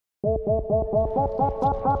Please,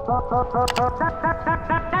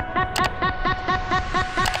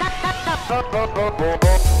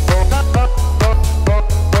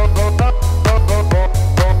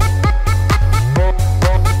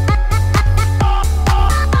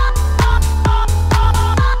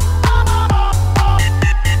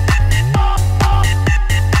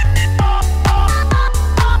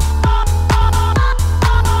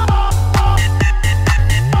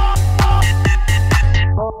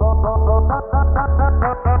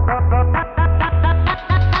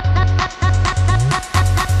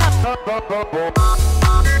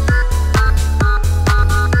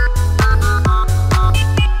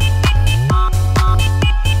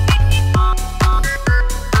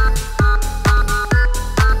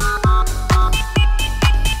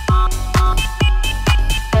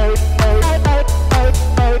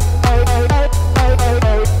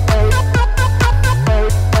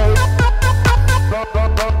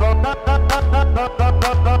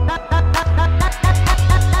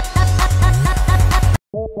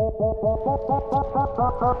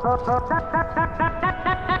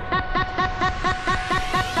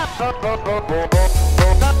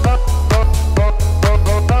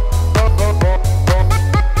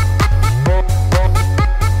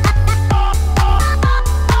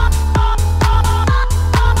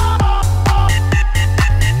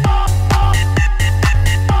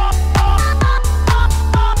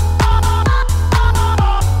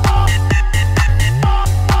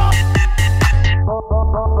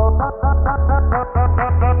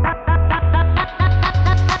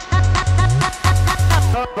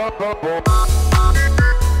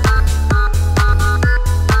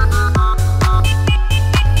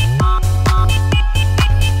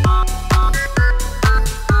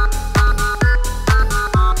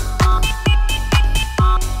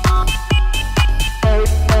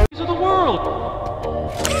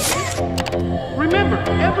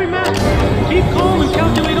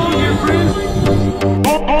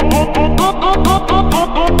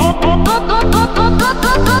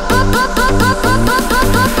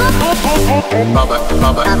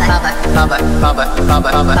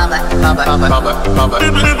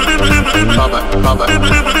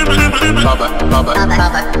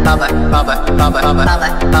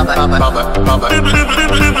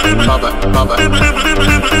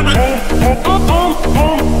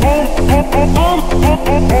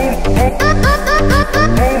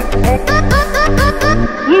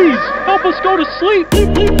 help us go to sleep.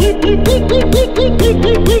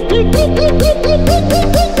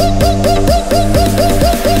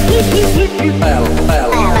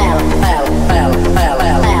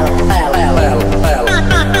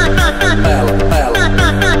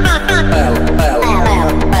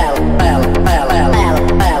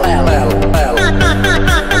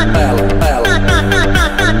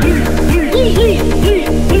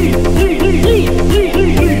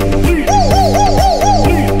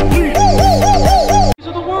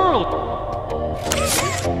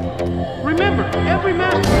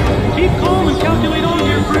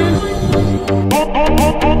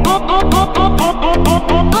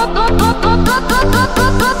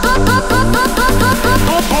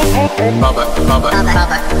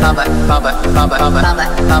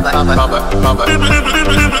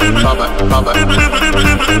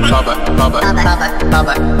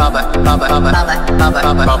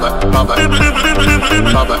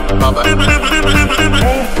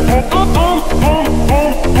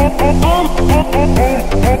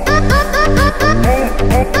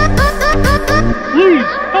 Please,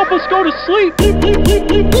 help us go to sleep.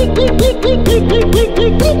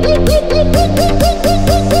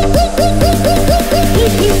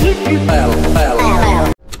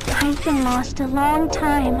 I've been lost a long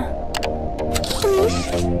time. Please,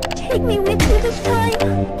 take me with you this time.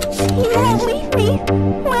 You won't leave me,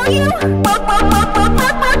 will you?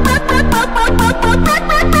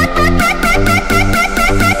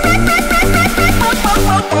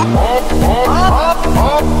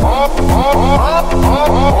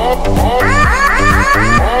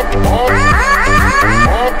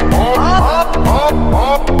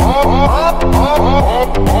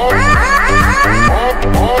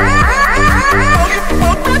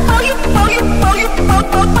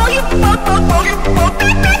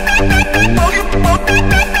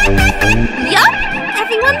 Yup,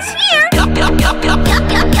 everyone's here.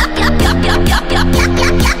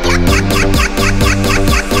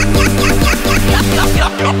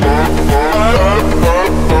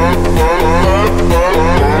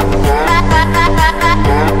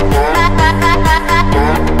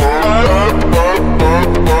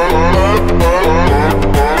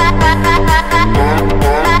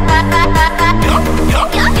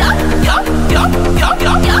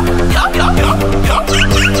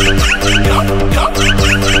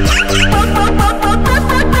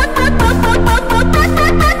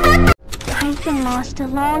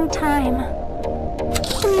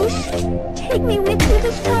 take me with you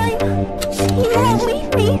this time. You won't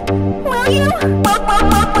leave me, will you?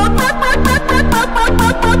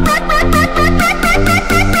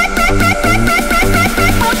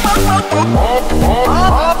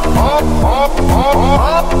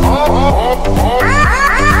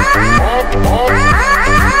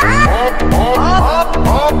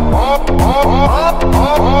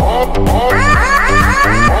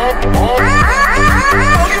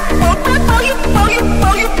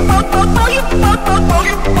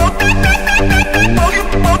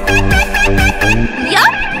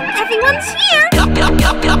 Yup, everyone's here.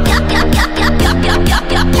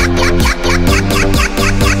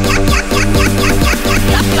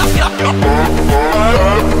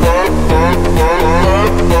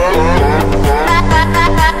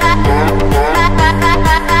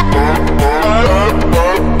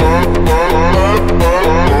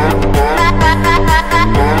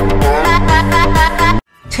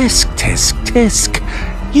 Tisk, tisk, tisk.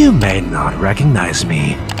 You may not recognize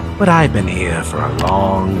me, but I've been here for a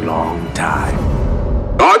long, long time.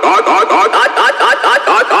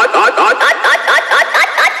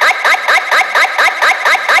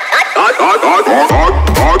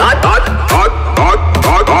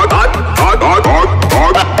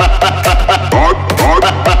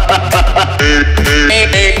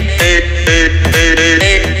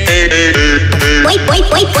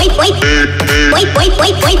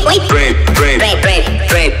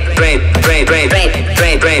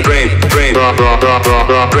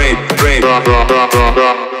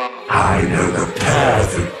 I know the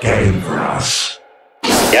perfect game for us.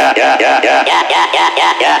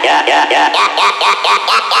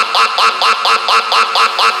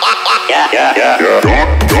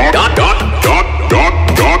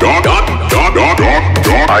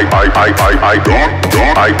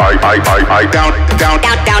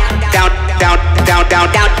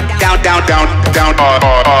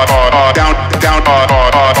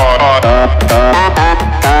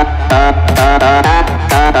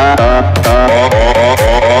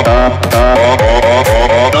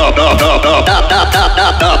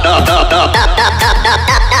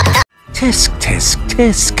 Tisk, tisk,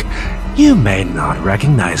 tisk. You may not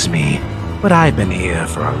recognize me, but I've been here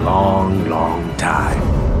for a long, long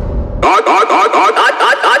time.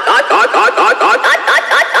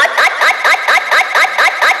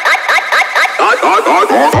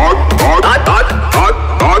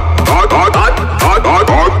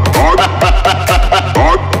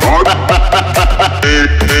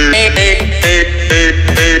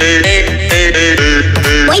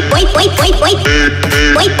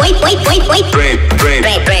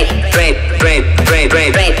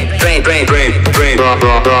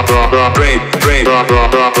 Brain.